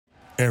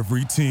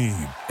Every team,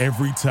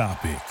 every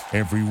topic,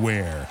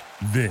 everywhere.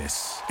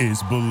 This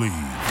is Believe.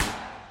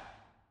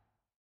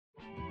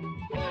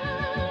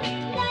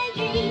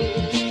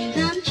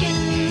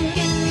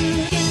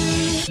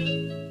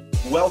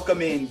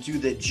 Welcome into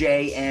the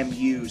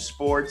JMU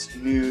Sports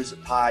News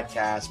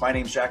Podcast. My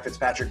name is Jack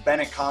Fitzpatrick.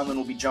 Bennett Conlon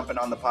will be jumping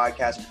on the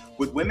podcast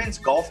with women's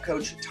golf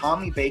coach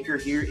Tommy Baker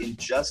here in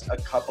just a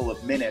couple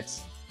of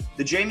minutes.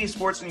 The JMU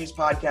Sports News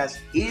Podcast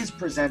is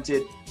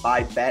presented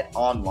by Bet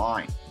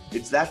Online.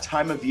 It's that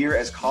time of year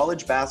as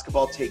college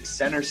basketball takes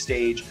center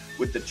stage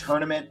with the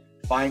tournament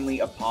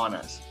finally upon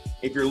us.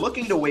 If you're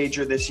looking to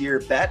wager this year,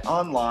 Bet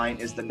Online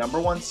is the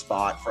 #1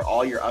 spot for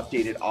all your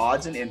updated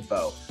odds and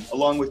info,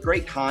 along with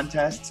great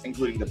contests,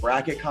 including the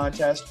bracket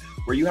contest,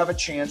 where you have a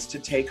chance to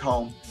take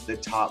home the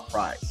top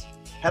prize.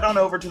 Head on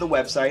over to the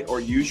website or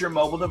use your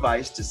mobile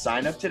device to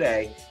sign up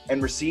today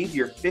and receive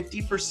your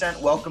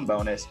 50% welcome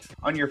bonus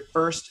on your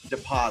first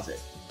deposit.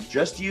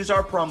 Just use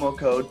our promo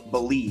code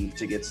BELIEVE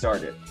to get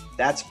started.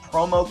 That's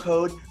promo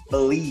code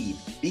BELIEVE,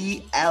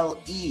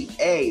 B-L-E-A-V,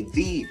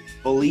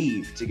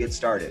 BELIEVE to get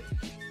started.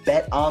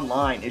 Bet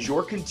Online is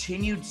your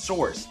continued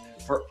source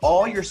for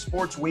all your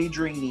sports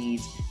wagering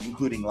needs,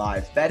 including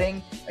live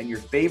betting and your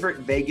favorite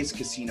Vegas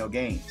casino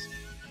games.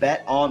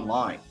 Bet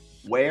Online,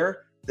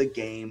 where the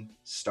game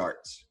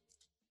starts.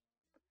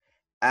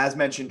 As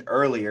mentioned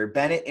earlier,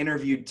 Bennett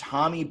interviewed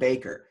Tommy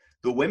Baker,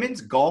 the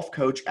women's golf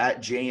coach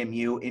at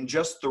JMU. In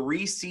just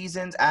 3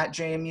 seasons at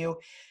JMU,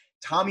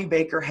 Tommy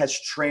Baker has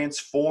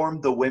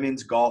transformed the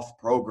women's golf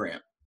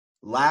program.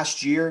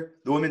 Last year,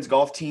 the women's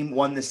golf team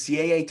won the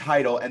CAA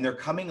title, and they're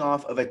coming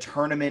off of a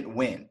tournament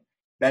win.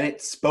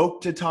 Bennett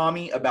spoke to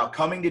Tommy about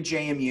coming to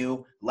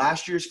JMU,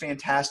 last year's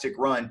fantastic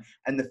run,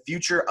 and the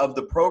future of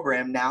the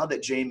program now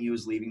that JMU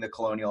is leaving the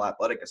Colonial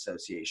Athletic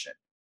Association.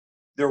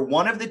 They're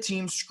one of the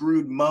teams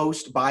screwed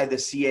most by the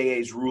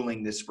CAA's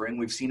ruling this spring.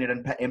 We've seen it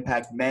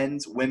impact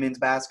men's, women's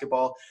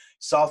basketball,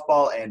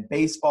 softball, and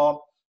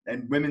baseball.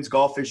 And women's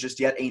golf is just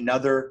yet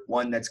another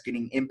one that's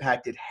getting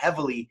impacted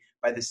heavily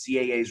by the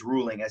CAA's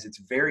ruling, as it's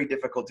very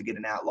difficult to get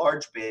an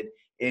at-large bid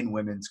in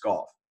women's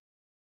golf.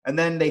 And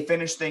then they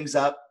finish things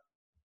up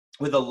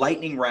with a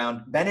lightning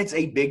round. Bennett's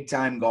a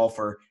big-time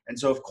golfer, and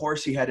so, of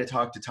course, he had to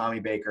talk to Tommy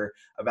Baker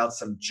about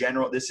some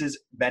this is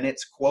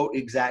Bennett's quote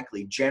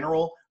exactly,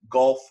 general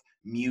golf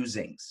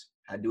musings.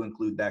 Had to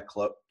include that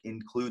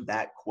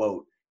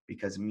quote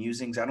because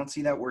musings, I don't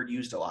see that word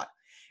used a lot.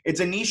 It's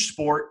a niche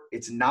sport.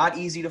 It's not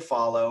easy to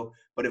follow,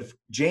 but if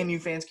JMU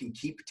fans can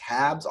keep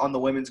tabs on the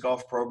women's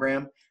golf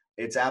program,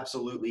 it's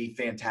absolutely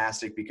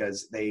fantastic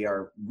because they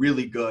are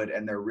really good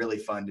and they're really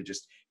fun to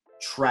just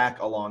track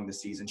along the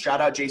season.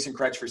 Shout out Jason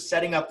Kretsch for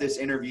setting up this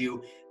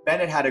interview.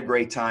 Bennett had a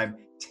great time.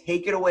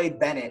 Take it away,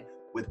 Bennett,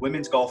 with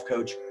women's golf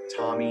coach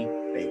Tommy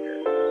Baker.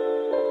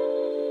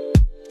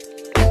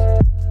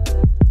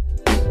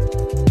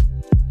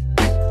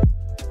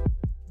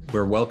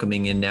 We're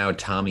welcoming in now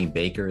Tommy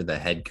Baker, the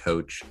head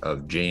coach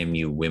of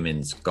JMU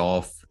Women's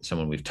Golf,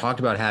 someone we've talked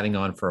about having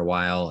on for a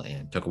while,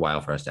 and it took a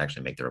while for us to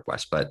actually make the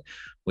request, but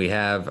we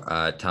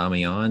have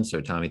Tommy on.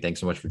 So Tommy, thanks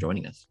so much for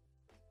joining us.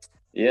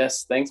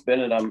 Yes, thanks,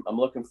 Bennett. I'm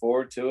looking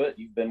forward to it.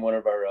 You've been one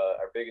of our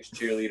biggest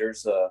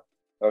cheerleaders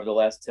over the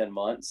last 10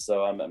 months,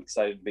 so I'm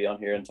excited to be on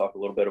here and talk a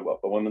little bit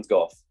about the women's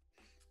golf.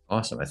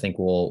 Awesome. I think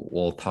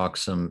we'll talk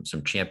some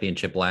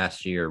championship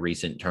last year,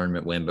 recent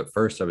tournament win, but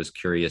first I was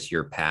curious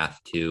your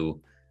path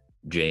to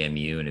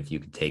JMU, and if you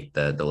could take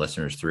the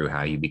listeners through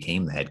how you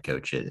became the head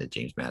coach at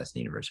James Madison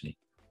University.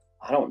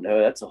 I don't know.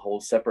 That's a whole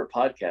separate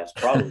podcast,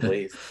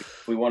 probably,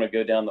 if we want to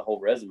go down the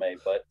whole resume.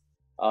 But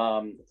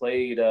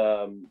played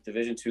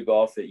Division II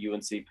golf at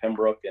UNC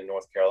Pembroke in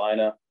North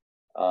Carolina.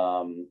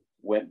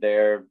 Went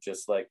there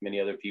just like many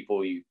other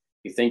people. You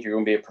think you're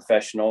going to be a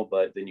professional,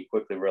 but then you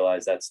quickly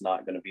realize that's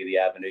not going to be the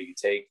avenue you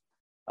take.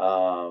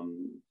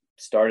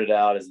 Started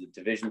out as the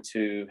Division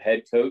II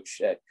head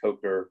coach at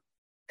Coker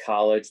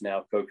College,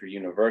 now Coker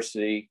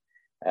University,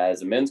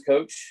 as a men's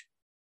coach.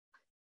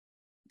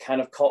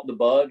 Kind of caught the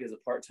bug as a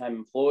part-time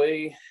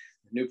employee.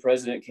 The new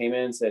president came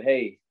in and said,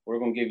 hey, we're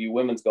going to give you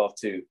women's golf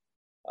too.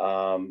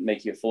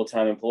 Make you a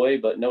full-time employee,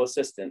 but no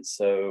assistant.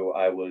 So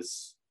I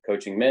was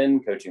coaching men,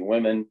 coaching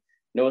women,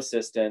 no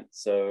assistant.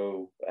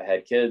 So I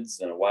had kids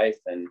and a wife.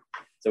 And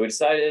so we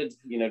decided,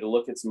 to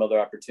look at some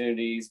other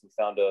opportunities. We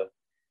found a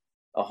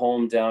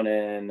home down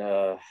in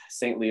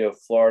St. Leo,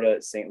 Florida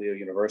at St. Leo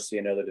University,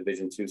 another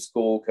Division II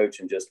school,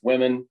 coaching just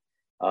women.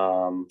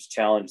 Was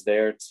challenged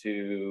there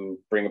to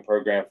bring a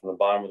program from the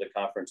bottom of the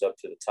conference up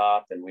to the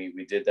top. And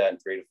we did that in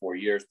 3 to 4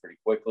 years pretty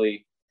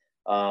quickly.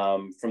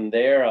 From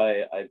there,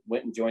 I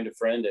went and joined a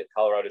friend at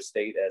Colorado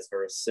State as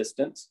her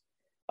assistant.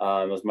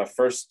 It was my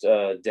first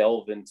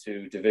delve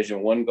into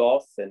Division I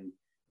golf and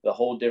the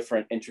whole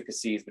different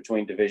intricacies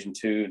between Division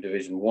II and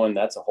Division I.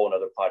 That's a whole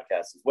other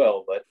podcast as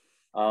well. But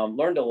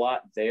learned a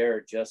lot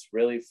there, just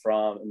really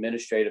from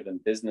administrative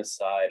and business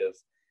side of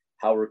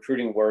how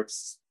recruiting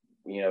works,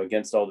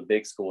 against all the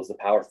big schools, the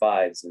Power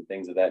Fives and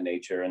things of that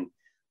nature. And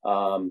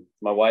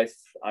my wife,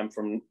 I'm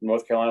from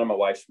North Carolina. My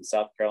wife's from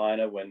South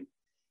Carolina. When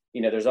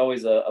there's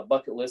always a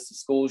bucket list of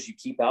schools you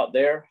keep out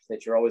there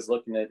that you're always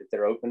looking at if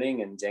they're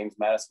opening. And James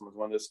Madison was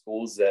one of those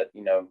schools that,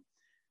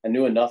 I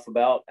knew enough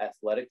about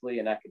athletically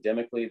and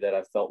academically that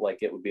I felt like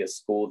it would be a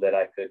school that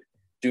I could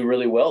do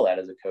really well at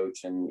as a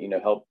coach and,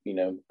 help,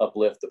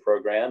 uplift the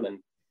program. And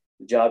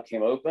the job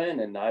came open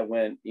and I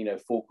went,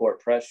 full court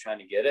press trying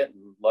to get it.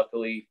 And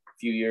luckily, a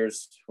few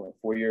years,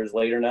 4 years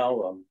later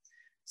now, I'm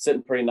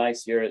sitting pretty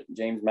nice here at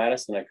James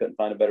Madison. I couldn't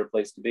find a better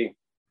place to be.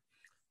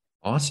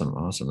 Awesome.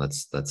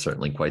 That's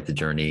certainly quite the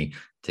journey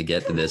to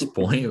get to this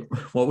point.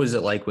 What was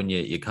it like when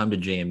you come to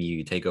JMU,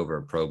 you take over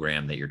a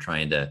program that you're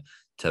trying to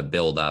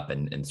build up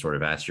and sort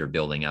of as you're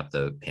building up,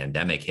 the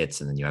pandemic hits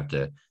and then you have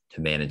to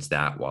manage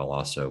that while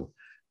also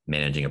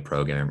managing a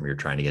program where you're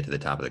trying to get to the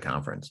top of the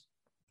conference?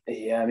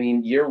 Yeah, I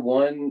mean, year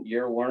one,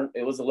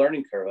 it was a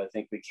learning curve. I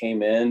think we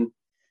came in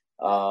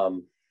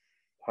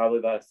probably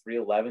about a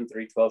 311,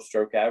 312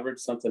 stroke average,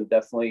 something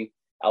definitely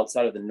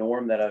outside of the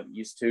norm that I'm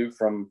used to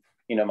from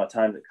my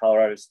time at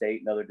Colorado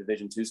State and other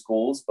Division II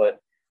schools, but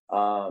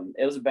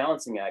it was a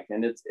balancing act.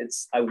 And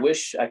I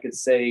wish I could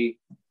say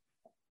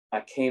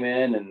I came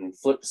in and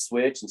flipped a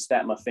switch and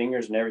snapped my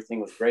fingers and everything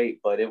was great.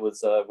 But it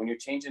was when you're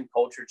changing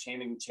culture,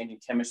 changing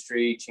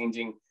chemistry,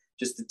 changing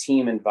just the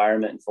team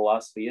environment and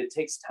philosophy, it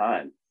takes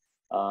time.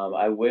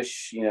 I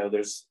wish,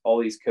 there's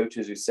all these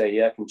coaches who say,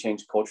 yeah, I can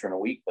change culture in a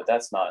week, but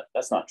that's not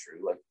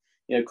true.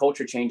 Like,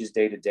 culture changes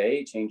day to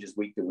day, changes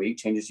week to week,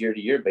 changes year to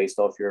year based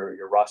off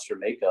your roster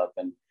makeup.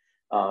 And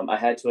I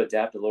had to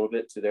adapt a little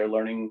bit to their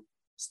learning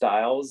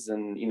styles.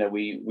 And,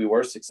 we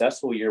were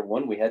successful year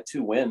one. We had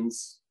 2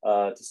 wins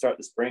to start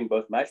the spring,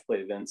 both match play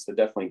events, so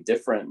definitely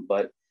different.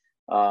 But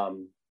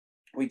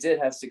we did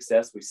have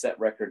success. We set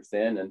records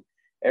then. And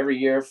every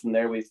year from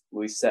there,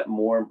 we set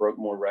more and broke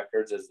more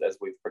records as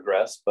we've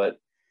progressed. But,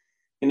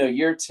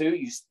 year 2,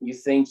 you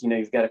think,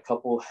 you've got a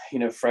couple,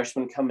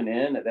 freshmen coming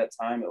in. At that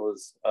time, it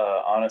was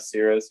Anna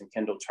Siros and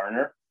Kendall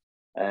Turner.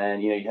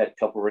 And, you had a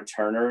couple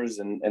returners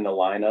in the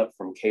lineup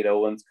from Kate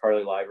Owens,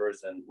 Carly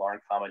Livers, and Lauren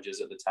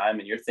Comages at the time.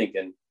 And you're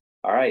thinking,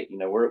 all right,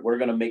 we're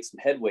going to make some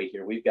headway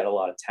here. We've got a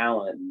lot of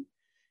talent.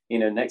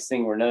 And, next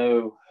thing we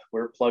know,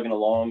 we're plugging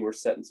along. We're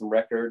setting some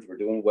records. We're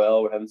doing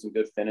well. We're having some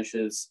good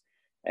finishes.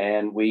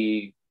 And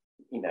we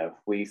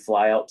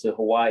fly out to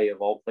Hawaii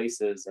of all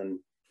places. And,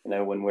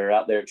 when we're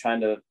out there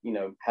trying to,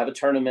 have a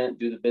tournament,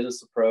 do the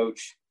business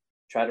approach,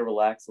 try to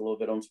relax a little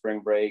bit on spring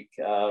break,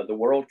 the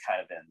world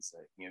kind of ends.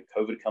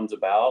 COVID comes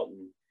about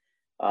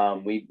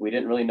and we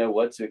didn't really know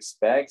what to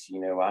expect.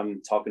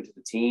 I'm talking to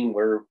the team.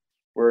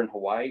 We're in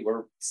Hawaii.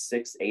 We're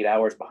 6-8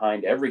 hours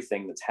behind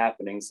everything that's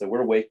happening. So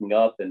we're waking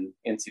up and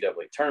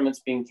NCAA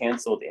tournaments being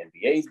canceled, the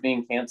NBA's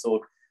being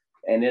canceled.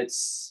 And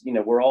it's,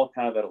 we're all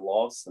kind of at a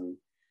loss. And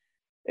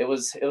it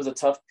was a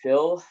tough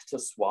pill to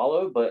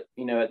swallow, but,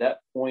 at that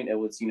point it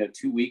was,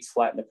 2 weeks,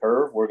 flatten the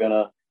curve. We're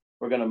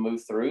going to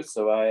move through.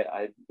 So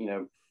I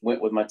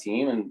went with my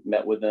team and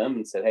met with them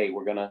and said, hey,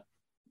 we're going to,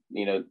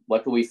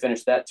 luckily we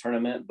finished that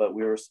tournament, but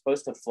we were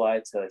supposed to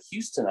fly to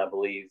Houston, I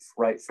believe,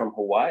 right from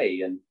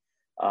Hawaii.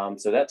 And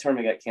so that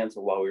tournament got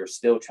canceled while we were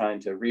still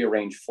trying to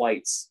rearrange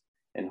flights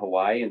in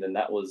Hawaii. And then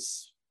that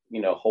was,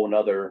 a whole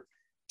nother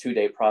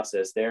 2-day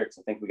process there. Cause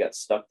I think we got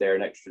stuck there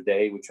an extra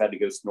day. We tried to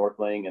go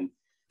snorkeling and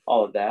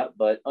all of that.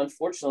 But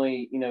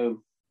unfortunately,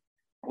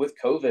 with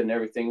COVID and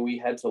everything, we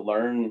had to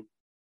learn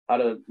how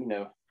to,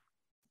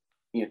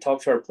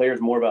 talk to our players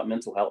more about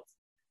mental health,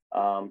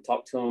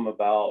 talk to them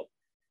about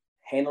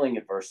handling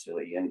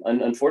adversity. And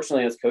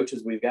unfortunately, as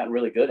coaches, we've gotten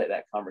really good at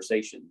that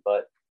conversation.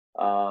 But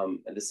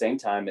at the same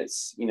time,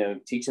 it's,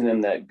 teaching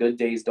them that good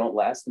days don't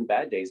last and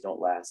bad days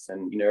don't last.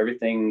 And,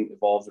 everything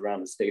evolves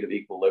around the state of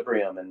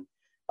equilibrium.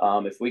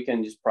 And if we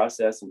can just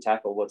process and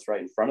tackle what's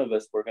right in front of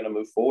us, we're going to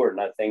move forward.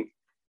 And I think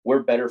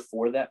we're better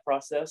for that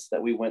process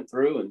that we went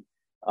through. And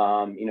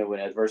when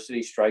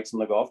adversity strikes on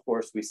the golf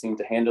course, we seem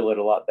to handle it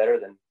a lot better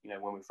than,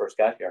 when we first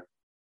got here.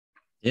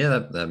 Yeah,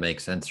 that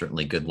makes sense.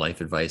 Certainly good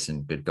life advice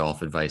and good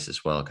golf advice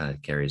as well. Kind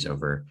of carries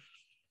over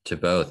to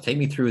both. Take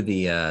me through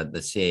the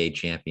CAA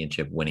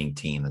championship winning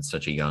team. That's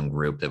such a young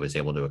group that was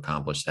able to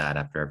accomplish that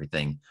after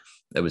everything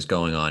that was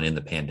going on in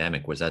the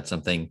pandemic. Was that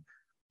something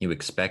you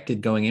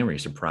expected going in? Were you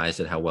surprised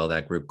at how well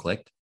that group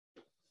clicked?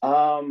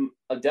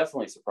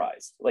 Definitely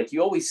surprised. Like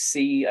you always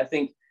see, I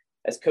think,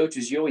 as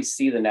coaches, you always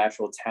see the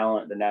natural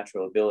talent, the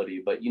natural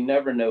ability, but you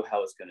never know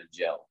how it's going to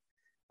gel.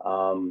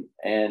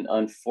 And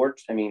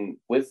unfortunately,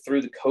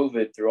 through the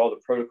COVID, through all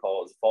the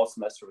protocols, the fall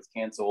semester was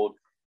canceled.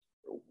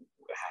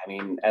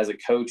 As a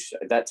coach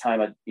at that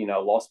time, I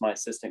lost my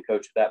assistant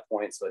coach at that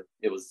point. So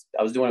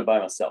I was doing it by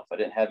myself. I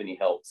didn't have any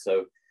help.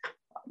 So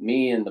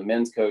me and the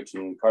men's coach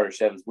and Carter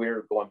Shevins, we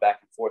were going back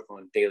and forth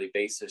on a daily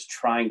basis,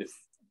 trying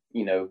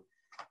to,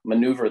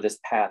 maneuver this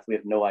path. We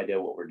have no idea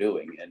what we're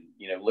doing, and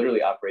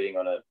literally operating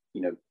on a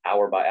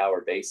hour by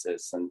hour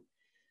basis. And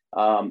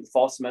the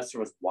fall semester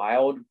was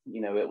wild.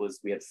 We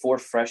had 4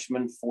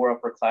 freshmen, 4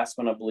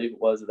 upperclassmen, I believe it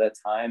was at that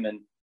time, and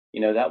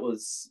that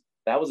was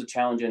a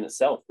challenge in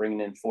itself,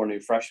 bringing in 4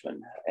 new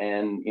freshmen.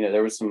 And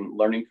there was some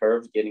learning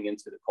curves getting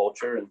into the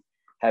culture and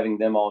having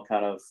them all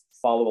kind of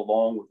follow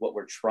along with what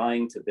we're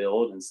trying to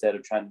build instead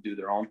of trying to do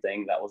their own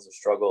thing. That was a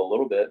struggle a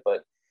little bit,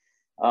 but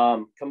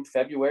come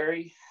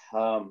February,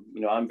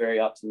 I'm very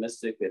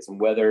optimistic. We had some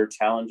weather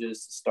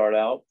challenges to start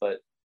out, but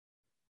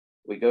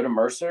we go to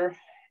Mercer,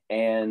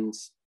 and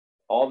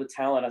all the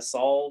talent I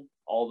saw,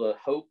 all the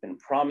hope and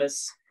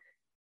promise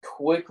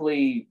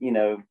quickly,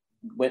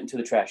 went into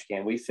the trash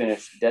can. We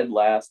finished dead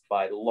last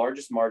by the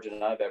largest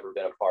margin I've ever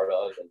been a part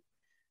of. And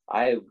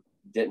I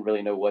didn't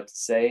really know what to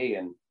say.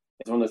 And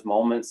it's one of those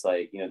moments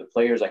like, the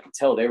players, I could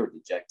tell they were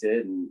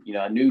dejected. And,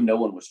 I knew no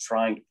one was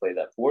trying to play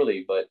that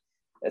poorly. But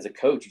as a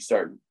coach, you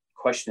start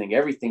questioning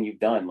everything you've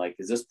done. Like,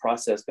 is this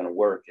process going to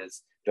work?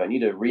 Do I need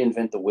to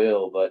reinvent the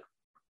wheel? But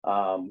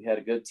we had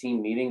a good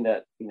team meeting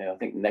that, I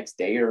think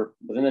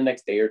within the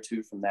next day or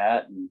two from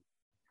that. And,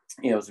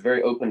 it was a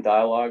very open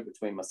dialogue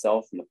between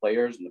myself and the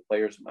players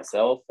and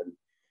myself. And,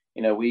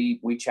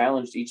 we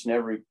challenged each and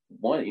every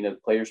one. The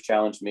players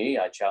challenged me.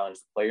 I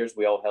challenged the players.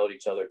 We all held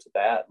each other to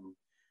that. And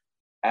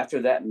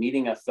after that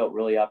meeting, I felt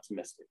really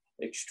optimistic,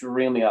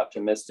 extremely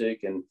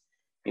optimistic. And,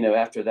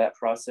 after that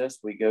process,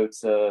 we go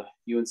to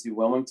UNC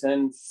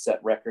Wilmington, set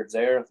records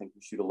there. I think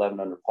we shoot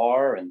 11 under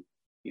par, and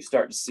you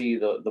start to see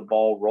the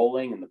ball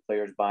rolling and the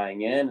players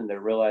buying in, and they're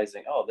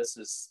realizing, oh,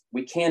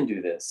 we can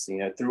do this,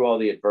 through all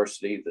the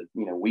adversity, the,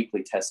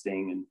 weekly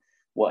testing and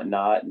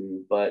whatnot.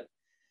 But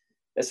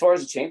as far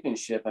as the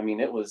championship,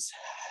 it was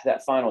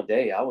that final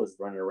day, I was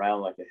running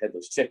around like a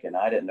headless chicken.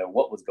 I didn't know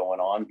what was going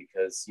on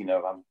because,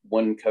 I'm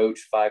one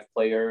coach, 5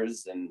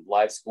 players, and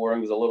live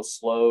scoring was a little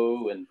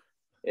slow. And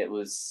it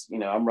was,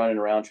 I'm running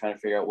around trying to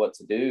figure out what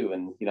to do.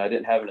 And, I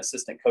didn't have an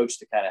assistant coach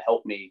to kind of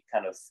help me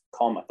kind of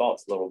calm my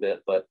thoughts a little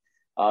bit, but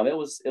it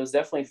was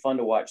definitely fun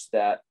to watch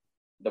the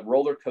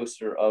roller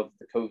coaster of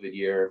the COVID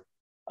year,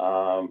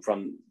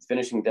 from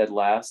finishing dead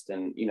last.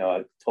 And,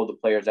 I told the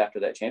players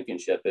after that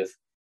championship,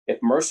 if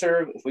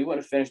we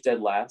wouldn't have finished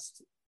dead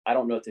last, I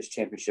don't know if this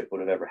championship would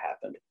have ever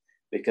happened,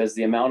 because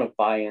the amount of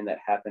buy-in that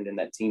happened in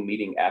that team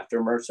meeting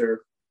after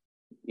Mercer,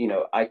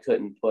 I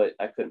couldn't put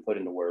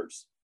into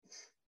words.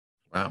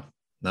 Wow.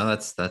 No,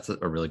 that's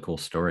a really cool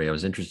story. I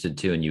was interested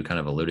too, and you kind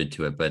of alluded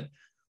to it, but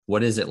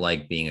what is it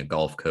like being a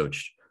golf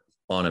coach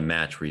on a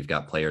match where you've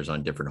got players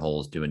on different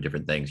holes doing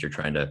different things? You're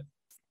trying to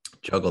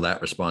juggle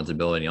that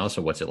responsibility.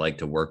 Also, what's it like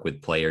to work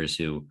with players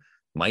who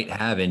might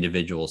have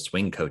individual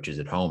swing coaches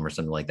at home or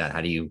something like that?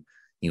 How do you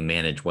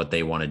manage what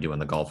they want to do on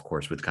the golf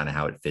course with kind of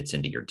how it fits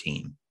into your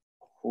team?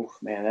 Oh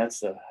man,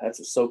 that's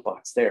a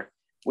soapbox there.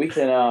 We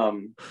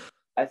can,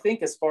 I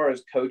think as far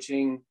as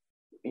coaching,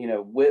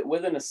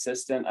 with an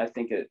assistant, I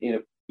think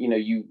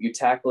you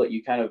tackle it,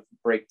 you kind of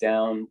break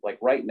down, like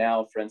right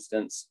now, for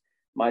instance,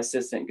 my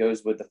assistant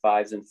goes with the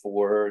 5s and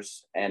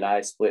 4s, and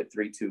I split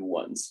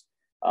 3-2-1s.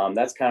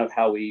 That's kind of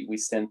how we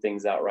send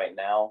things out right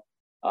now.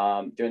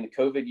 During the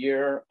COVID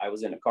year, I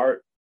was in a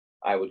cart.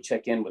 I would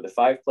check in with the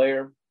 5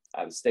 player.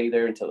 I would stay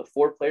there until the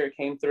 4 player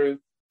came through,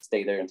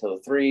 stay there until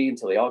the 3,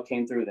 until they all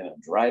came through. Then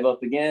I'd drive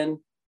up again,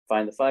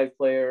 find the 5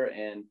 player.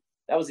 And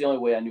that was the only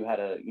way I knew how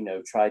to,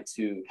 try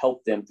to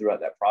help them throughout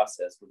that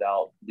process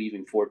without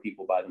leaving 4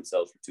 people by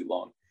themselves for too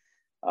long.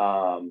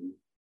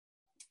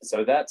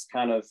 So that's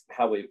kind of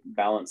how we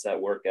balance that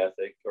work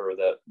ethic or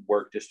that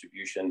work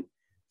distribution.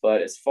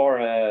 But as far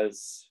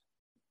as,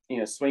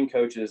 swing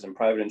coaches and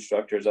private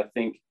instructors, I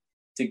think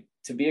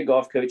to be a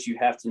golf coach, you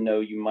have to know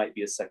you might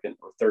be a second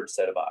or third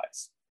set of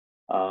eyes.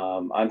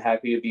 I'm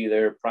happy to be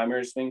their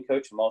primary swing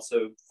coach. I'm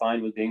also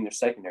fine with being their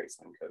secondary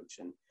swing coach.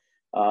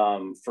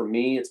 And for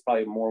me, it's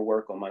probably more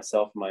work on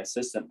myself and my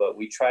assistant, but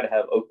we try to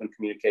have open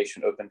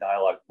communication, open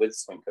dialogue with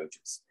swing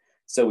coaches.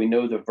 So we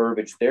know the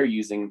verbiage they're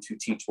using to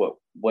teach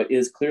what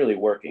is clearly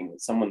working.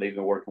 Someone they've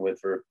been working with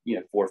for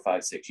 4,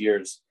 5, 6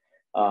 years.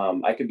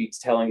 I could be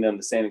telling them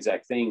the same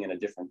exact thing in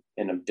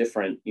a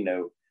different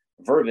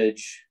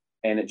verbiage,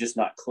 and it just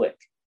not click.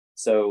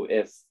 So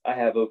if I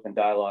have open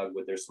dialogue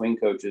with their swing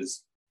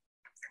coaches,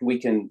 we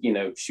can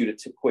shoot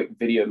a quick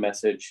video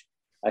message.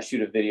 I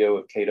shoot a video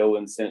of Kate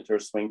Owens, sent it to her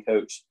swing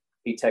coach.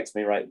 He texts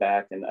me right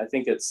back, and I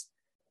think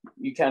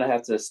you kind of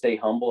have to stay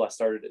humble. I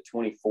started at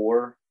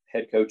 24,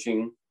 head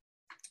coaching.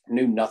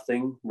 Knew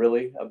nothing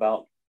really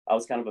about. I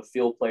was kind of a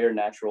field player,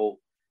 natural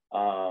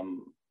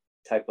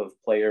type of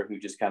player who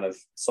just kind of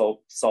saw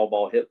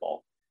ball, hit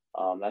ball.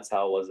 That's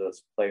how I was as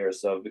a player.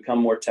 So I've become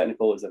more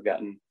technical as I've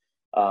gotten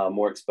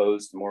more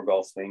exposed to more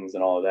golf swings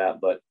and all of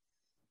that. But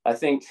I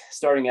think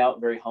starting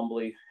out very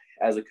humbly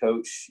as a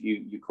coach,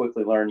 you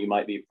quickly learn you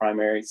might be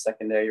primary,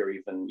 secondary, or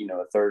even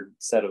a third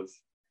set of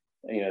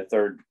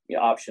third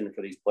option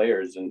for these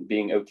players, and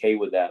being okay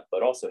with that,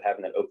 but also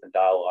having that open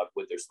dialogue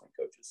with their swing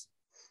coaches.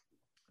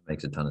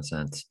 Makes a ton of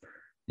sense.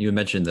 You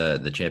mentioned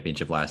the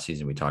championship last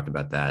season. We talked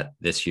about that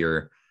this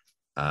year.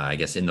 I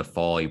guess in the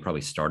fall, you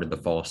probably started the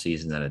fall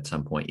season. Then at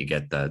some point you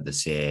get the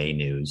CAA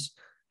news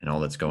and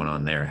all that's going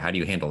on there. How do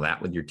you handle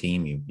that with your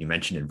team? You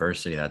mentioned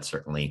adversity. That's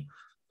certainly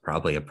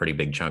probably a pretty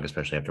big chunk,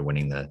 especially after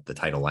winning the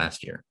title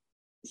last year.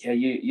 Yeah,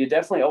 you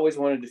definitely always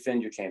want to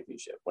defend your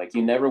championship. Like,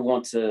 you never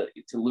want to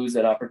lose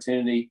that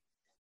opportunity.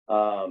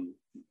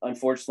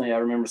 unfortunately, I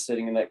remember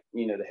sitting in that,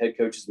 the head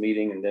coaches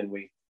meeting, and then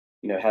we,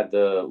 had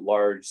the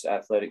large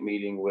athletic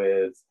meeting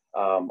with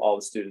all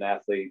the student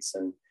athletes,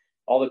 and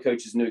all the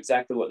coaches knew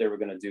exactly what they were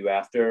going to do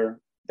after.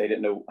 They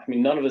didn't know. I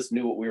mean, none of us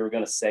knew what we were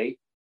going to say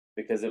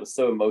because it was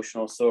so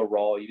emotional, so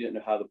raw. You didn't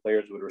know how the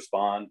players would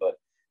respond, but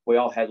we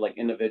all had like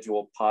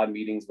individual pod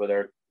meetings with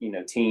our,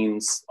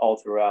 teams all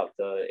throughout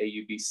the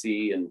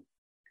AUBC. And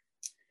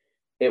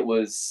it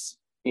was,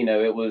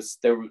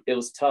 it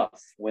was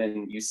tough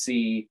when you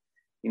see,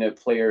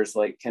 players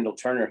like Kendall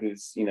Turner,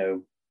 who's,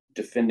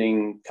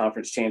 defending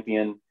conference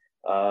champion,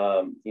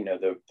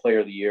 the player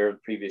of the year, the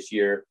previous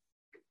year,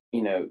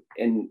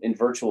 in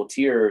virtual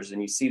tears,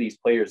 and you see these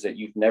players that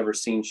you've never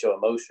seen show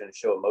emotion.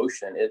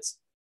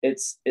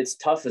 It's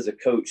tough as a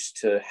coach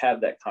to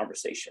have that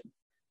conversation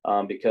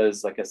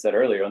because, like I said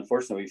earlier,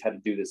 unfortunately, we've had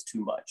to do this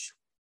too much.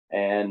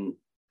 And,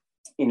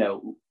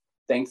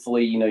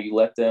 thankfully, you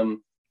let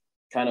them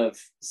kind of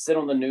sit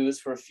on the news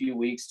for a few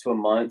weeks to a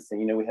month.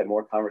 And, we had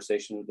more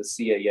conversation with the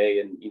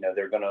CAA, and,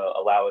 they're going to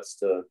allow us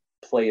to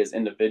play as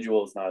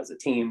individuals, not as a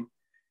team.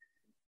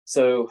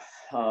 So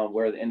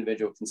where the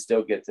individual can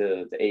still get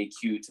the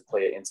AQ to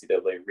play at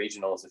NCAA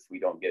regionals if we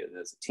don't get it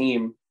as a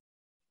team,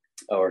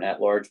 or an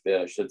at-large bid,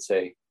 I should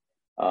say.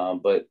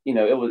 But,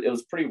 it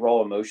was pretty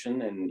raw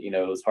emotion, and,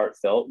 it was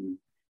heartfelt. And,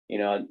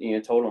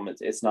 told them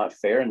it's not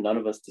fair, and none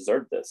of us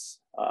deserve this.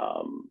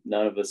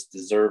 None of us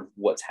deserve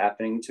what's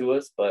happening to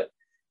us. But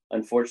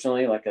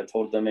unfortunately, like I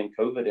told them in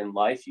COVID, in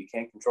life, you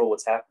can't control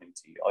what's happening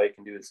to you. All you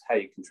can do is how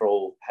you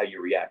control how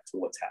you react to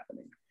what's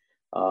happening.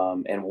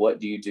 And what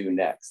do you do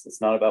next?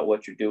 It's not about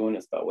what you're doing.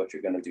 It's about what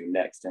you're going to do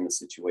next in the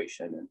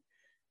situation.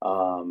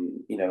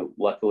 And,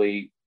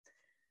 luckily,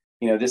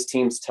 this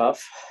team's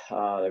tough.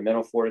 Their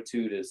mental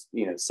fortitude is,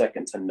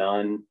 second to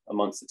none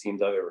amongst the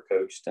teams I've ever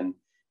coached. And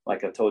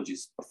like I've told you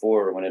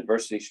before, when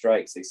adversity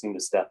strikes, they seem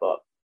to step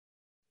up.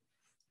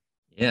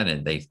 Yeah,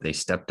 and they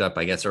stepped up,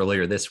 I guess,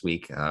 earlier this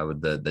week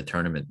with the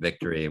tournament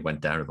victory. It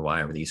went down to the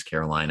wire with East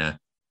Carolina.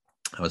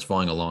 I was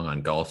following along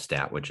on Golf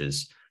Stat, which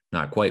is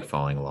not quite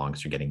following along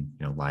because you're getting,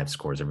 live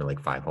scores every like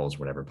 5 holes or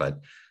whatever. But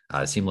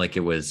it seemed like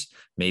it was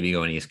maybe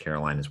going East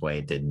Carolina's way.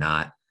 It did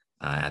not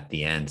at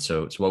the end.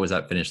 So what was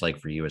that finish like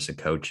for you as a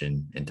coach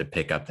and to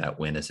pick up that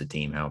win as a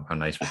team? How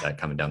nice was that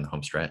coming down the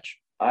home stretch?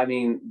 I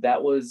mean,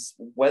 that was,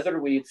 whether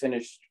we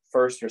finished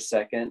first or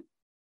second,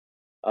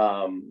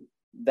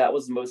 that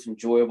was the most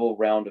enjoyable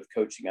round of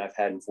coaching I've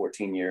had in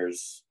 14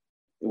 years,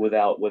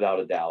 without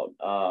a doubt.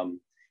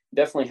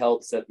 Definitely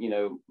helps that,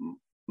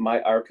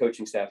 our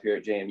coaching staff here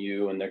at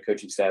JMU and their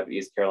coaching staff at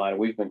East Carolina,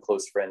 we've been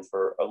close friends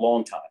for a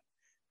long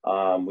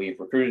time. We've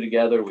recruited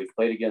together, we've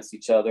played against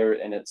each other,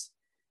 and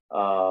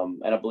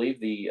and I believe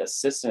the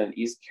assistant at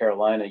East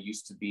Carolina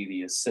used to be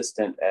the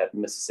assistant at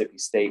Mississippi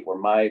State, where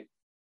my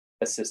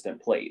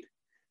assistant played.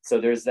 So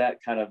there's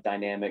that kind of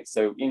dynamic.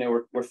 So,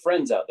 we're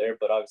friends out there,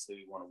 but obviously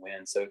we want to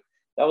win. So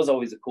that was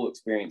always a cool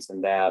experience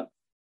in that.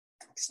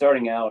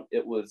 Starting out,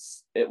 it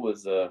was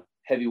a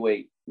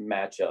heavyweight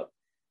matchup.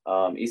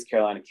 East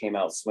Carolina came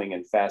out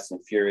swinging fast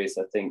and furious.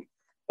 I think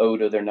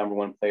Oda, their number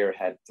one player,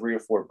 had 3 or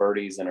 4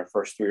 birdies in her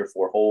first 3 or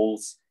 4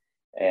 holes.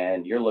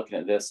 And you're looking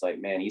at this like,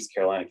 man, East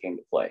Carolina came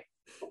to play.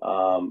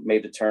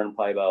 Made the turn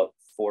probably about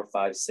 4,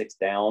 5, 6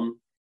 down.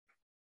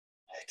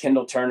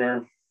 Kendall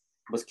Turner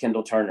was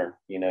Kendall Turner,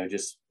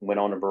 just went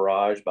on a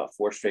barrage, about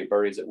 4 straight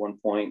birdies at one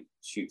point,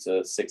 shoots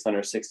a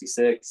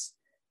 666.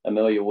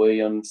 Amelia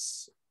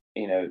Williams,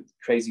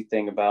 crazy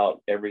thing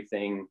about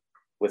everything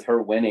with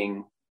her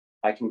winning,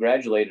 I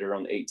congratulated her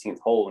on the 18th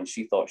hole, and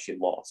she thought she had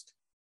lost.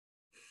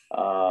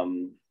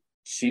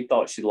 She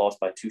thought she lost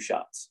by 2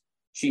 shots.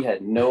 She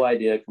had no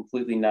idea,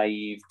 completely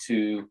naive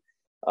to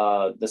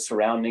the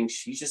surroundings.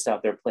 She's just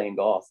out there playing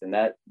golf, and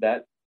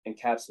that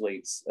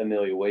encapsulates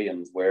Amelia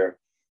Williams, where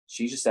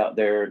she's just out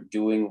there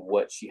doing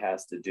what she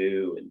has to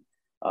do and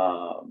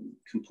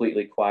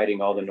completely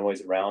quieting all the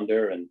noise around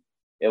her. And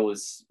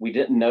we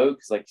didn't know,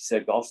 because like you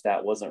said, Golf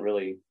Stat wasn't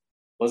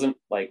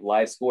like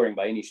live scoring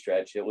by any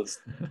stretch. It was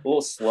a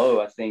little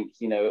slow. I think,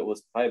 it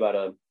was probably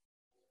about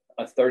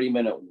a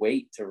 30-minute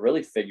wait to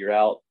really figure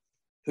out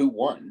who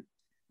won.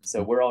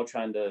 So we're all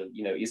trying to,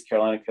 East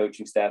Carolina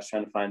coaching staff's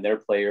trying to find their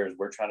players.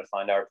 We're trying to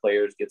find our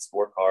players, get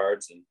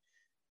scorecards. And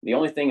the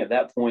only thing at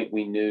that point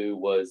we knew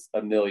was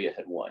Amelia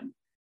had won.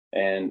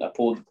 And I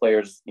pulled the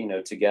players,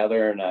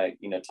 together, and I,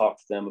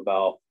 talked to them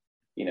about,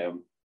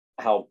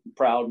 how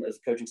proud as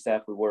a coaching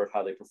staff we were of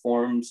how they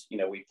performed.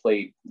 We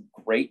played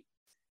great.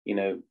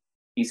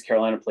 East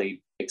Carolina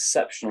played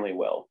exceptionally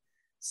well.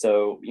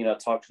 So, I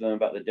talked to them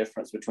about the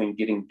difference between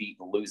getting beat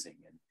and losing.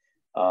 And,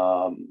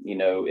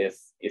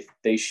 if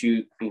they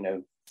shoot,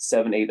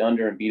 7, 8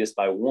 under and beat us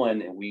by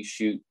 1, and we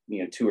shoot,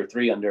 2 or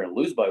 3 under and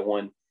lose by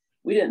 1,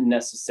 we didn't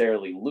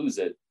necessarily lose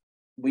it.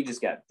 We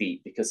just got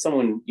beat because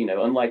someone,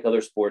 unlike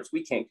other sports,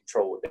 we can't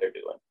control what they're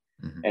doing.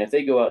 Mm-hmm. And if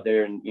they go out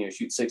there and,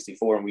 shoot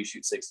 64 and we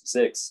shoot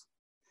 66,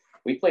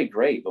 we played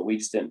great, but we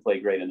just didn't play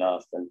great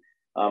enough. And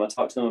I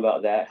talked to them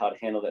about that, how to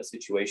handle that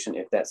situation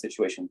if that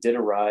situation did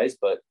arise.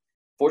 But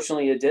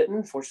fortunately, it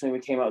didn't. Fortunately,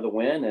 we came out with a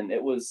win, and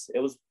it was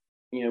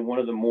one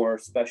of the more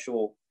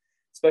special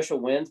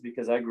wins,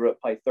 because I grew up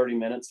probably 30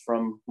 minutes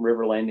from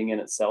River Landing in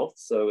itself.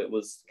 So it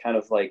was kind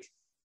of like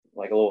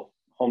a little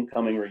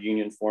homecoming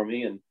reunion for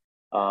me. And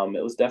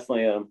it was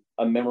definitely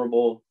a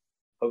memorable,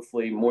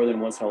 hopefully more than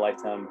once in a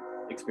lifetime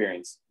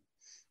experience.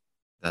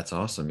 That's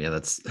awesome. Yeah,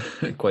 that's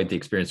quite the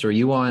experience. So are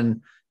you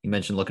on, you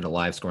mentioned looking at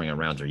live scoring on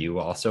rounds. Are you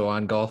also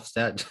on Golf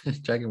Stat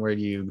checking? Where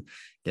do you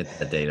get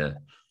the data?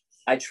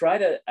 I try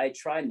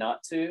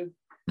not to.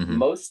 Mm-hmm.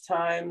 Most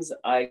times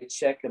I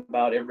check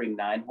about every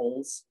 9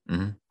 holes,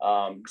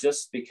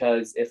 just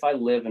because if I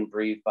live and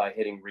breathe by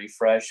hitting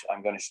refresh,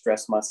 I'm going to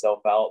stress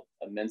myself out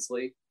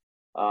immensely.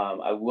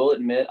 I will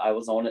admit I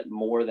was on it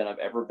more than I've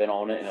ever been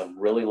on it in a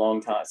really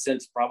long time,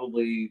 since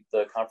probably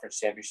the conference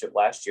championship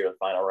last year, the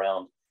final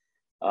round.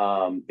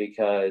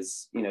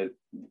 Because,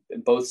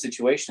 both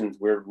situations,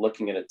 we're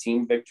looking at a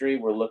team victory,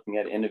 we're looking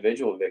at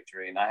individual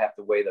victory, and I have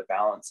to weigh the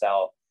balance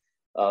out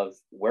of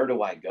where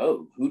do I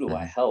go? Who do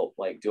I help?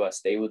 Like, do I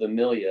stay with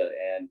Amelia?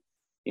 And,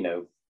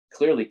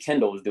 clearly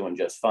Kendall was doing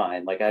just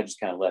fine. Like, I just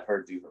kind of let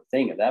her do her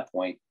thing at that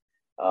point.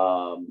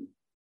 Where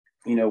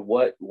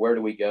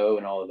do we go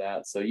and all of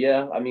that? So,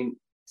 yeah, I mean,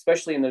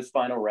 especially in those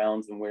final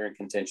rounds when we're in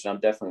contention, I'm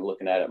definitely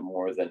looking at it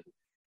more than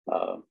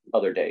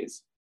other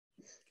days.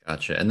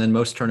 Gotcha. And then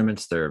most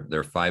tournaments,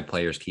 they're 5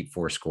 players keep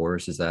 4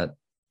 scores. That's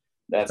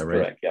right?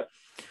 correct. Yep.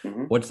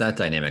 Mm-hmm. What's that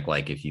dynamic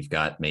like if you've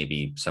got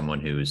maybe someone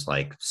who's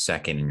like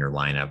second in your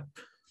lineup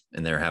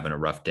and they're having a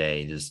rough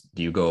day?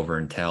 Do you go over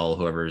and tell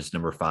whoever's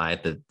number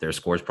 5 that their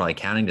score is probably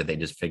counting? Do they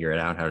just figure it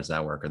out? How does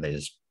that work? Or they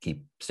just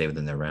stay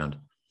within their round?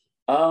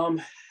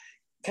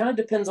 Kind of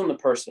depends on the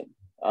person.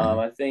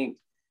 I think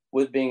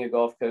with being a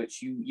golf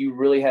coach, you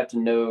really have to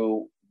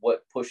know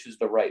what pushes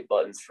the right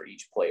buttons for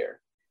each player.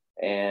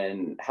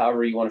 And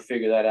however you want to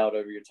figure that out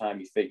over your time,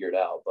 you figure it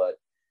out. But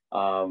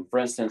for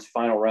instance,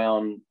 final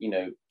round,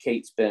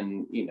 Kate's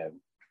been,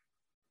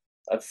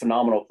 a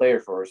phenomenal player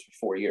for us for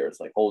 4 years,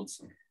 like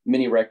holds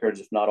many records,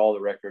 if not all the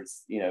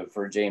records,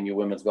 for JMU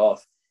women's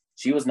golf.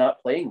 She was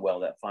not playing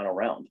well that final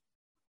round.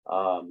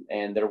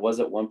 And there was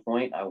at one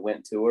point I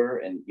went to her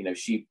and,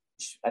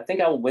 I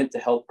think I went to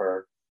help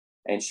her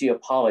and she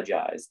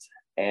apologized.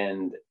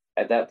 And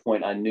at that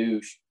point I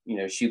knew,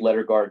 she let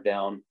her guard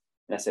down.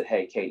 And I said,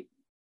 "Hey, Kate,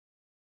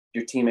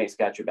 your teammates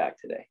got your back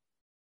today.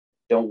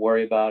 Don't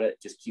worry about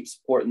it. Just keep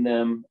supporting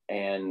them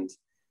and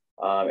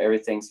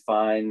everything's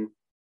fine.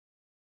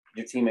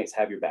 Your teammates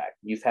have your back.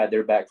 You've had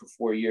their back for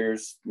 4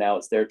 years. Now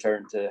it's their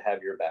turn to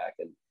have your back."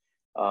 And,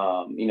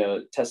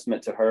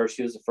 testament to her,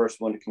 she was the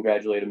first one to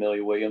congratulate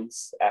Amelia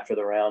Williams after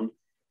the round,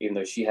 even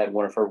though she had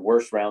one of her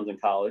worst rounds in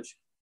college.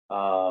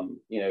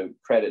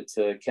 Credit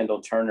to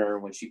Kendall Turner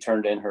when she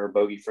turned in her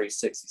bogey-free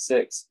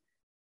 66.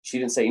 She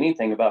didn't say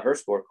anything about her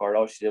scorecard.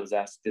 All she did was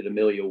ask, did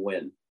Amelia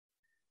win?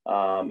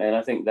 And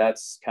I think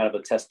that's kind of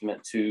a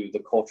testament to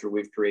the culture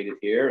we've created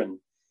here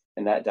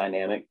and that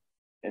dynamic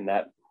and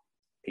that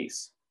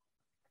piece.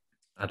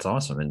 That's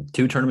awesome. And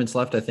 2 tournaments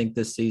left, I think,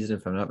 this season,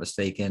 if I'm not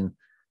mistaken,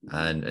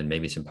 and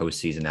maybe some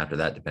postseason after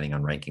that, depending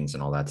on rankings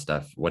and all that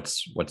stuff.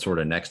 What's sort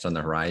of next on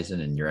the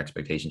horizon and your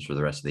expectations for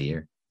the rest of the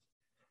year?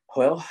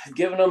 Well, I've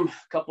given them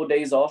a couple of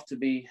days off to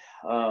be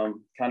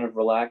kind of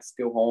relaxed,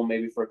 go home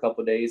maybe for a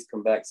couple of days,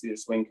 come back, see the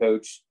swing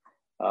coach.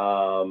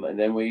 And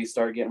then we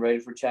start getting ready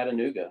for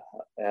Chattanooga.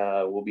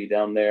 We'll be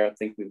down there. I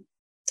think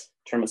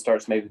tournament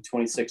starts maybe the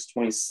 26th,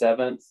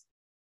 27th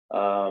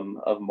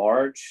of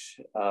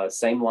March.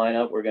 Same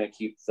lineup. We're going to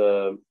keep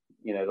the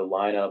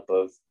lineup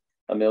of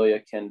Amelia,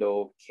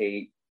 Kendall,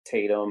 Kate,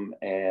 Tatum,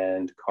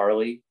 and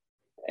Carly.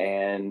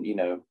 And,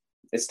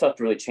 it's tough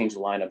to really change the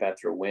lineup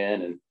after a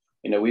win. And,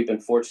 we've been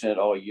fortunate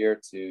all year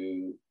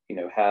to,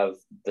 have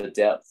the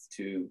depth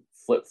to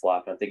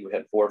flip-flop. And I think we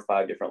had 4 or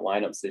 5 different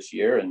lineups this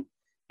year. And,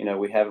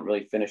 we haven't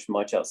really finished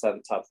much outside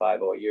the top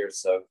 5 all year.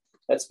 So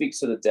that speaks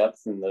to the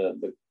depth and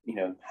the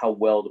how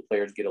well the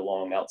players get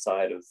along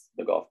outside of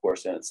the golf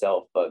course in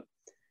itself. But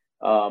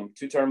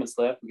 2 tournaments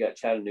left. We got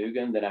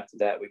Chattanooga, and then after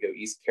that we go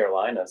East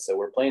Carolina. So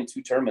we're playing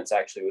 2 tournaments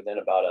actually within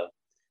about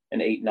an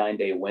 8-9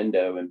 day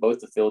window, and both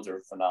the fields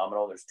are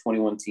phenomenal. There's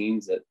 21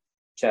 teams at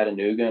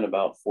Chattanooga and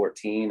about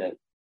 14 at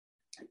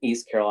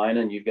East Carolina,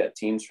 and you've got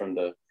teams from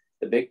the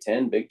Big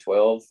 10, Big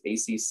 12,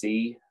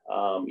 ACC,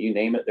 you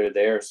name it, they're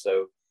there.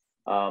 So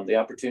the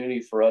opportunity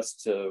for us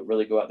to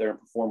really go out there and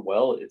perform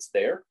well, it's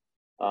there.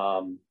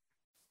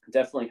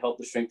 Definitely help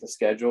the strength of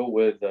schedule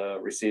with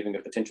receiving a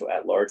potential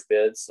at-large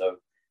bid. So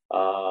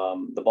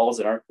the ball's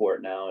in our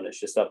court now, and it's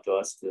just up to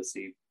us to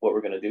see what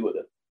we're going to do with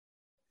it.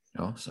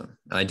 Awesome.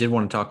 I did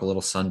want to talk a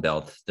little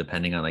Sunbelt,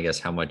 depending on, I guess,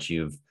 how much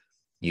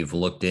you've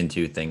looked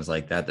into things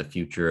like that, the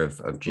future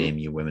of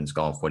JMU women's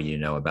golf. What do you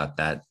know about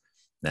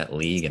that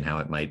league and how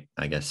it might,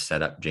 I guess,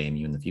 set up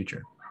JMU in the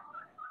future?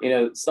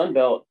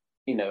 Sunbelt,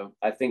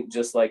 I think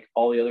just like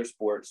all the other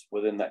sports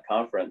within that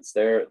conference,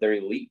 they're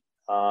elite.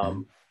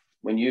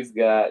 When you've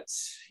got,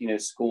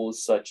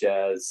 schools such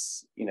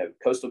as,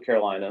 Coastal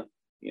Carolina,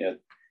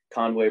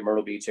 Conway,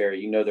 Myrtle Beach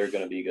area, they're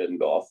going to be good in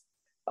golf.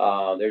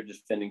 They're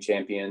just defending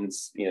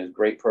champions,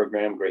 great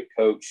program, great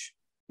coach.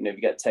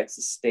 You got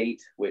Texas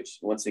State, which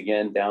once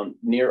again, down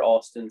near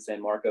Austin,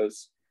 San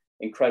Marcos,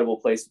 incredible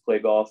place to play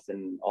golf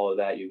and all of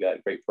that. You've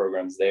got great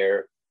programs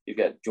there. You've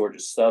got Georgia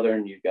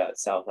Southern, you've got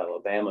South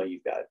Alabama,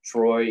 you've got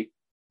Troy.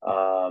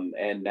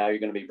 And now you're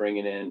going to be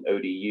bringing in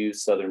ODU,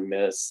 Southern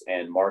Miss,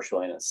 and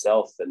Marshall in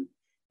itself. And,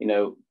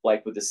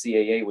 like with the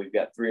CAA, we've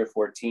got 3 or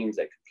 4 teams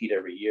that compete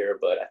every year.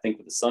 But I think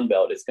with the Sun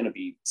Belt, it's going to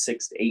be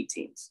 6 to 8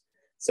 teams.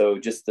 So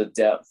just the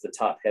depth, the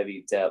top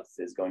heavy depth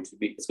it's going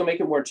to make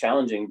it more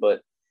challenging,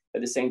 but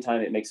at the same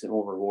time, it makes it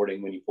more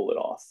rewarding when you pull it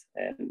off.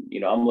 And,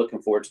 I'm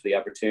looking forward to the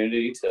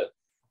opportunity to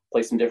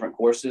play some different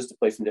courses, to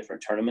play some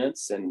different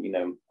tournaments. And,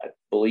 I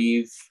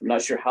believe, I'm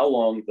not sure how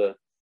long the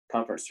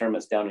conference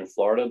tournament's down in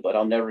Florida, but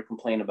I'll never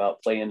complain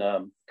about playing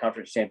a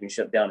conference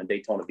championship down in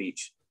Daytona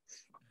Beach.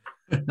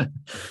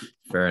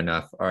 Fair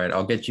enough. All right.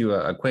 I'll get you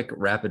a quick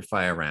rapid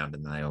fire round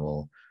and then I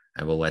will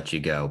let you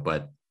go.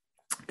 But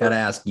got to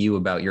ask you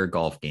about your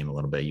golf game a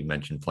little bit. You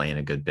mentioned playing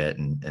a good bit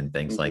and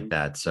things like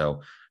that.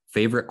 So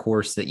favorite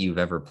course that you've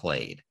ever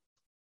played?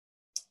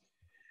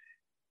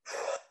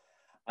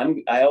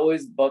 I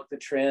always buck the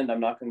trend. I'm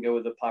not going to go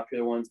with the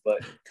popular ones,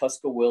 but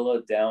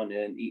Tuscaloosa down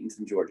in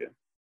Eatonton, Georgia.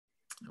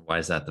 Why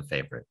is that the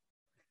favorite?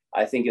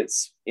 I think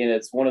it's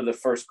one of the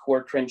first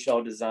Core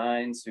Crenshaw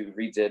designs, who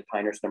redid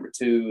Pinehurst No.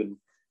 2 and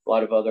a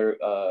lot of other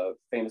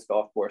famous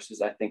golf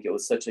courses. I think it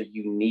was such a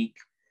unique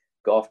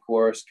golf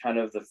course, kind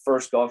of the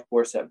first golf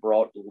course that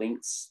brought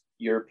links,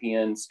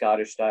 European,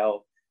 Scottish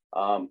style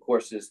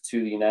courses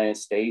to the United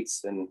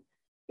States. And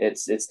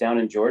it's down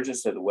in Georgia,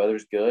 so the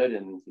weather's good,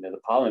 and the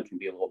pollen can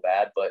be a little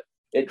bad, but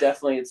it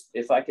definitely,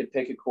 if I could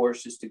pick a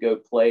course just to go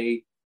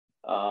play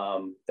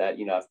that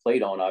I've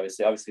played on,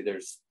 obviously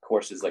there's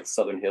courses like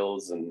Southern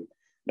Hills and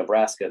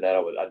Nebraska that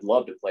I'd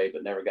love to play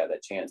but never got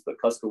that chance. But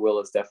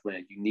Tuscaloosa is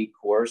definitely a unique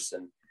course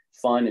and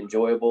fun,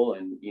 enjoyable,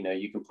 and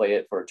you can play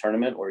it for a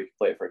tournament or you can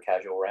play it for a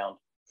casual round.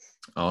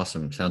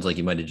 Awesome. Sounds like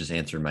you might have just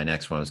answered my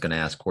next one. I was going to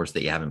ask course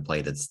that you haven't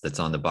played that's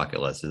on the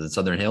bucket list. Is it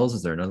Southern Hills?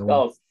 Is there another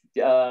one?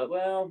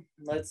 Well,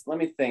 let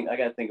me think. I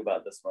got to think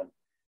about this one.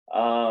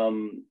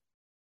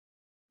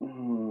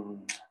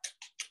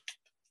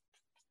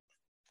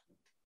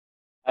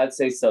 I'd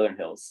say Southern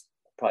Hills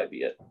probably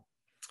be it.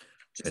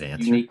 Just good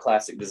answer. Unique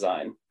classic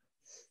design.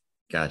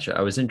 Gotcha.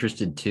 I was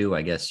interested too.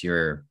 I guess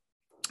your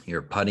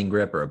putting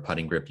grip, or a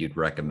putting grip you'd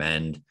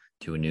recommend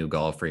to a new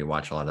golfer. You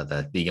watch a lot of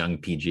the young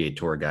PGA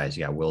Tour guys.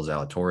 You got Will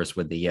Zalatoris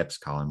with the yips,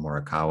 Colin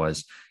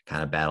Morikawa's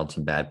kind of battled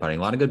some bad putting.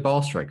 A lot of good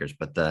ball strikers,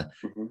 but I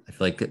feel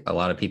like a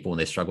lot of people, when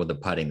they struggle with the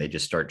putting, they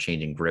just start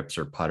changing grips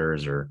or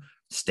putters or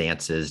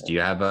stances. Do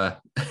you have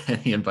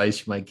any advice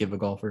you might give a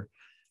golfer?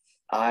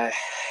 I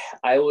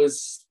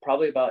was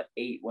probably about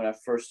 8 when I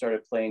first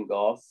started playing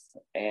golf,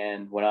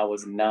 and when I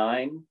was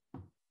 9,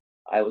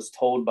 I was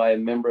told by a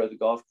member of the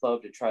golf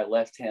club to try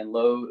left-hand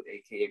low,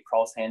 aka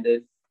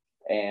cross-handed.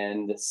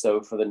 And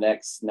so for the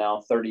next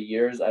now 30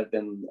 years, I've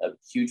been a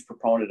huge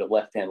proponent of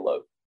left-hand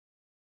low.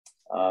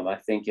 I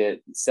think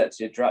it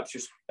drops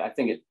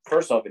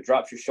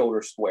your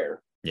shoulder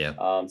square.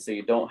 Yeah. So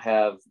you don't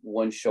have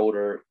one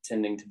shoulder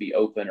tending to be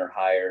open or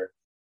higher.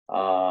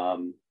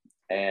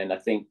 And I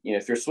think,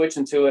 if you're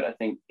switching to it, I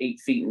think 8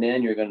 feet and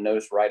in, you're going to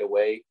notice right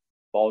away,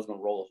 ball's going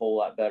to roll a whole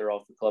lot better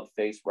off the club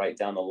face right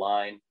down the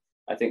line.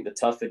 I think the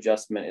tough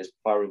adjustment is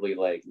probably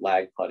like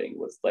lag putting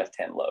with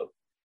left-hand low,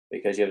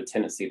 because you have a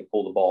tendency to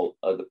pull the ball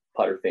of the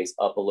putter face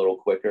up a little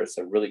quicker.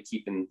 So really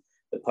keeping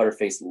the putter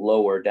face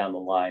lower down the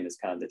line is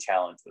kind of the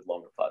challenge with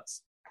longer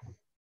putts.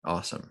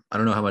 Awesome. I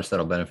don't know how much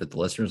that'll benefit the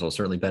listeners. It'll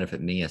certainly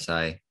benefit me as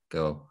I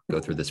go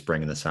through the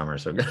spring and the summer.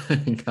 So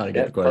gotta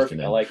get the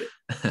question in. I like it.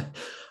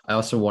 I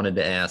also wanted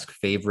to ask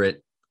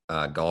favorite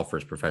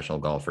golfers, professional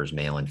golfers,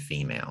 male and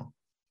female.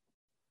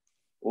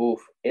 Oof,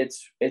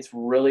 it's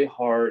really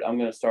hard. I'm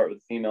going to start with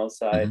the female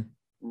side. Mm-hmm.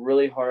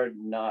 Really hard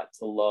not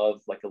to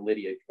love like a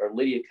Lydia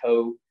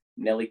Ko,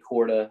 Nelly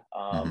Korda.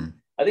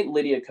 I think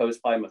Lydia Ko is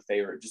probably my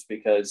favorite just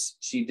because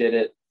she did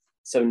it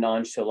so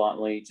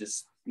nonchalantly,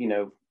 just,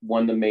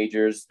 won the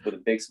majors with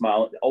a big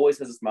smile, always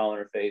has a smile on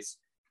her face,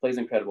 plays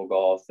incredible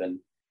golf. And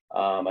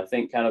I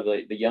think kind of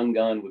the young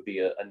gun would be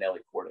a Nelly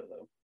Korda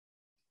though.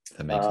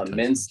 That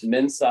makes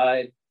men's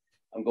side,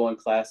 I'm going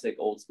classic,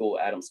 old school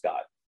Adam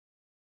Scott.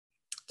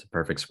 It's a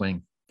perfect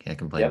swing. Can't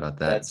complain about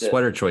that.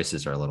 Sweater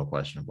choices are a little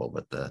questionable,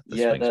 but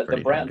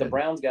the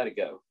Browns got to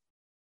go.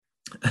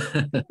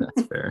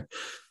 That's fair.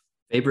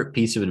 Favorite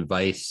piece of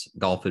advice,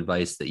 golf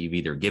advice, that you've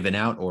either given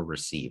out or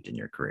received in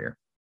your career?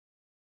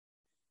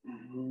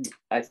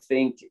 I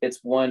think it's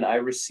one I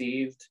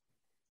received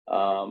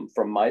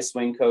from my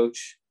swing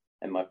coach,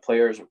 and my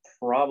players are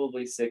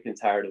probably sick and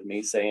tired of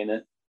me saying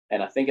it.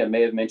 And I think I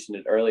may have mentioned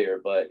it earlier,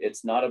 but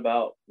it's not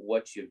about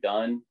what you've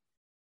done.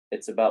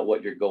 It's about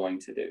what you're going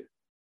to do.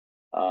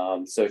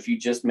 So if you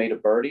just made a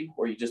birdie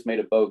or you just made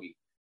a bogey,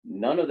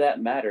 none of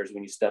that matters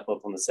when you step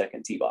up on the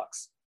second tee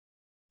box,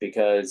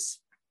 because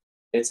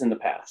it's in the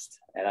past.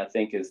 And I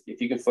think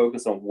if you can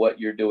focus on what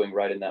you're doing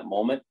right in that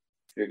moment,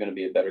 you're going to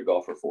be a better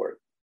golfer for it.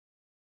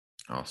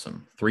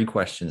 Awesome. 3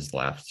 questions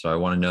left. So I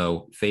want to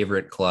know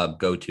favorite club,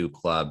 go-to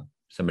club,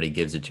 somebody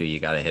gives it to you, you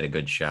got to hit a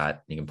good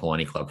shot. You can pull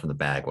any club from the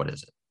bag. What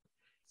is it?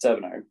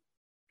 7-iron.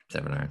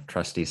 7-iron.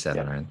 Trusty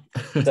 7-iron.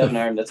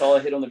 7-iron. That's all I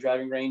hit on the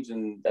driving range,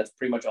 and that's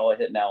pretty much all I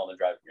hit now on the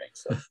driving range.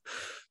 So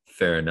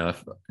fair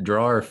enough.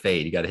 Draw or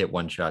fade? You got to hit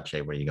one shot,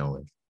 Shay. Where are you going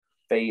with?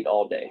 Fade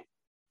all day.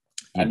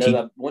 I know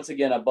that once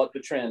again I bucked the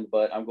trend,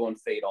 but I'm going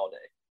fade all day.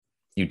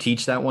 You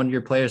teach that one to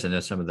your players? I know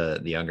some of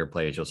the younger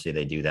players, you'll see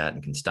they do that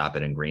and can stop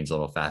it in greens a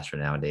little faster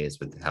nowadays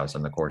with how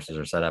some of the courses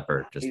are set up,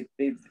 or just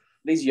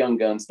these young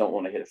guns don't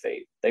want to hit a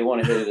fade. They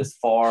want to hit it as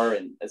far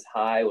and as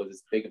high with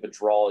as big of a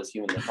draw as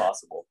humanly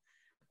possible.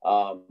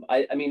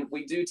 I mean,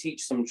 we do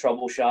teach some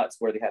trouble shots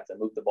where they have to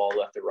move the ball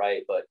left or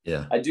right, but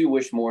yeah, I do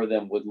wish more of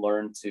them would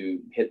learn to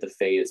hit the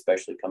fade,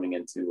 especially coming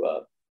into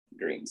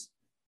greens.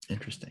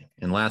 Interesting.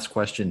 And last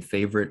question,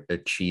 favorite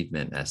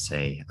achievement as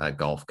a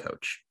golf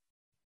coach?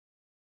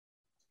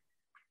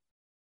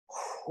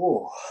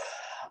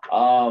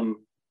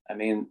 I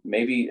mean,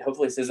 maybe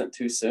hopefully this isn't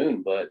too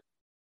soon, but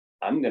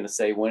I'm going to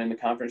say winning the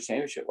conference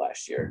championship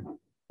last year,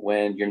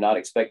 when you're not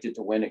expected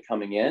to win it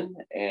coming in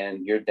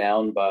and you're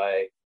down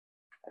by,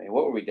 I mean,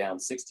 what were we down?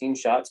 16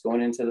 shots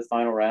going into the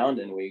final round,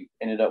 and we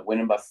ended up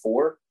winning by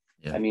 4.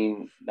 Yeah. I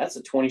mean, that's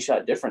a 20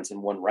 shot difference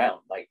in one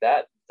round. Like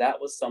that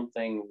was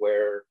something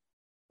where,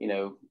 you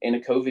know, in a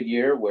COVID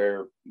year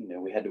where, you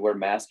know, we had to wear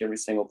masks every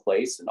single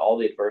place, and all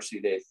the adversity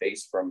they had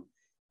faced from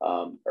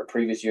our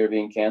previous year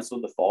being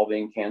canceled, the fall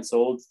being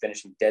canceled,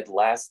 finishing dead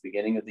last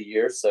beginning of the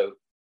year. So,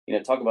 you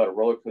know, talk about a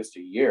roller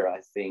coaster year. I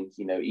think,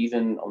 you know,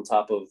 even on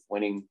top of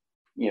winning,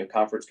 you know,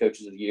 conference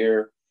coaches of the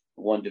year,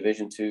 won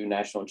Division II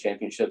national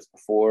championships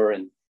before.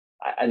 And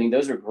I mean,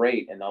 those are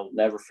great and I'll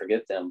never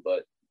forget them,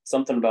 but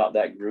something about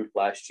that group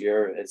last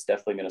year, it's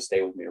definitely going to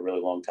stay with me a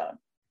really long time.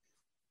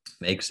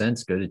 Makes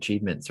sense. Good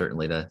achievement,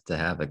 certainly, to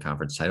have a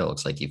conference title.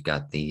 Looks like you've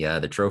got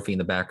the trophy in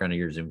the background of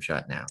your Zoom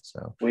shot now.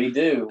 So we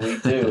do.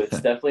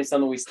 It's definitely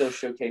something we still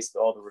showcase to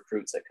all the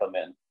recruits that come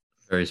in.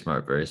 Very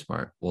smart. Very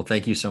smart. Well,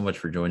 thank you so much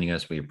for joining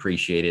us. We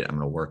appreciate it. I'm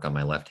going to work on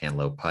my left-hand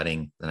low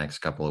putting the next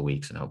couple of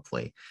weeks and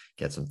hopefully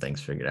get some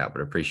things figured out,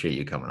 but appreciate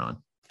you coming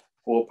on.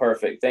 Well,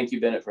 perfect. Thank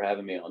you, Bennett, for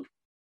having me on.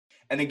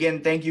 And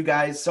again, thank you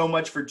guys so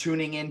much for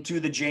tuning in to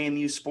the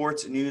JMU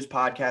Sports News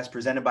Podcast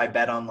presented by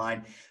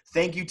BetOnline.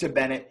 Thank you to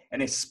Bennett,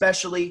 and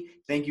especially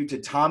thank you to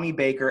Tommy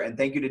Baker, and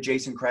thank you to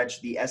Jason Kretsch,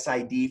 the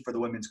SID for the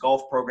women's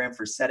golf program,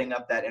 for setting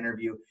up that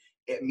interview.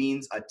 It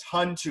means a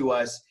ton to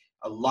us.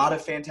 A lot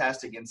of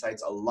fantastic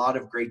insights, a lot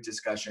of great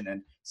discussion,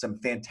 and some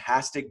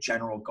fantastic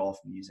general golf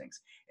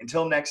musings.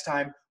 Until next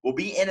time, we'll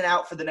be in and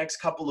out for the next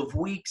couple of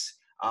weeks,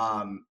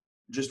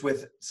 just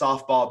with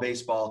softball,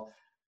 baseball,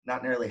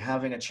 not nearly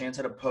having a chance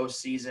at a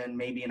postseason,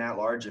 maybe an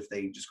at-large if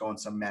they just go on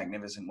some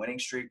magnificent winning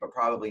streak, but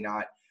probably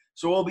not.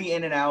 So we'll be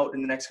in and out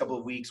in the next couple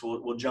of weeks.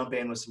 We'll jump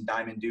in with some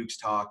Diamond Dukes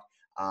talk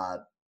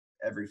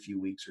every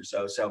few weeks or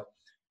so. So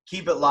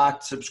keep it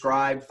locked,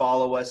 subscribe,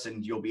 follow us,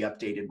 and you'll be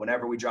updated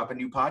whenever we drop a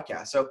new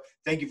podcast. So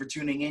thank you for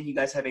tuning in. You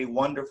guys have a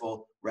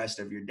wonderful rest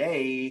of your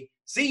day.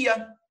 See ya.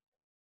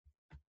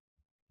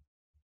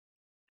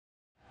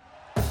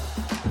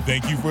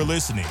 Thank you for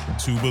listening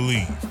to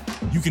Believe.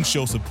 You can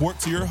show support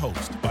to your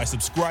host by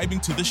subscribing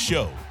to the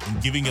show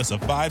and giving us a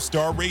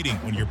 5-star rating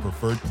on your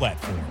preferred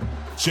platform.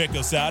 Check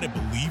us out at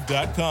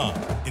Believe.com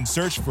and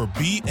search for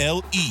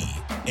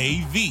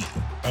BLEAV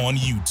on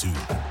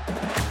YouTube.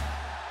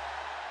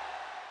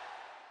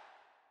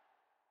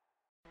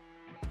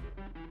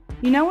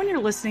 You know when you're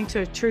listening to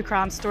a true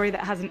crime story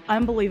that has an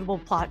unbelievable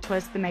plot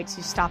twist that makes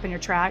you stop in your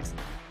tracks?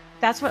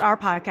 That's what our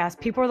podcast,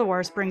 People Are the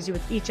Worst, brings you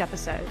with each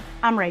episode.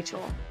 I'm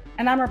Rachel.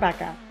 And I'm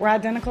Rebecca. We're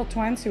identical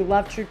twins who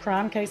love true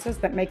crime cases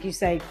that make you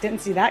say,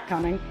 didn't see that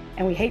coming,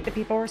 and we hate the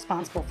people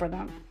responsible for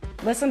them.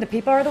 Listen to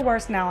People Are the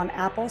Worst now on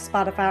Apple,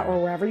 Spotify,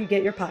 or wherever you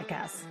get your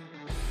podcasts.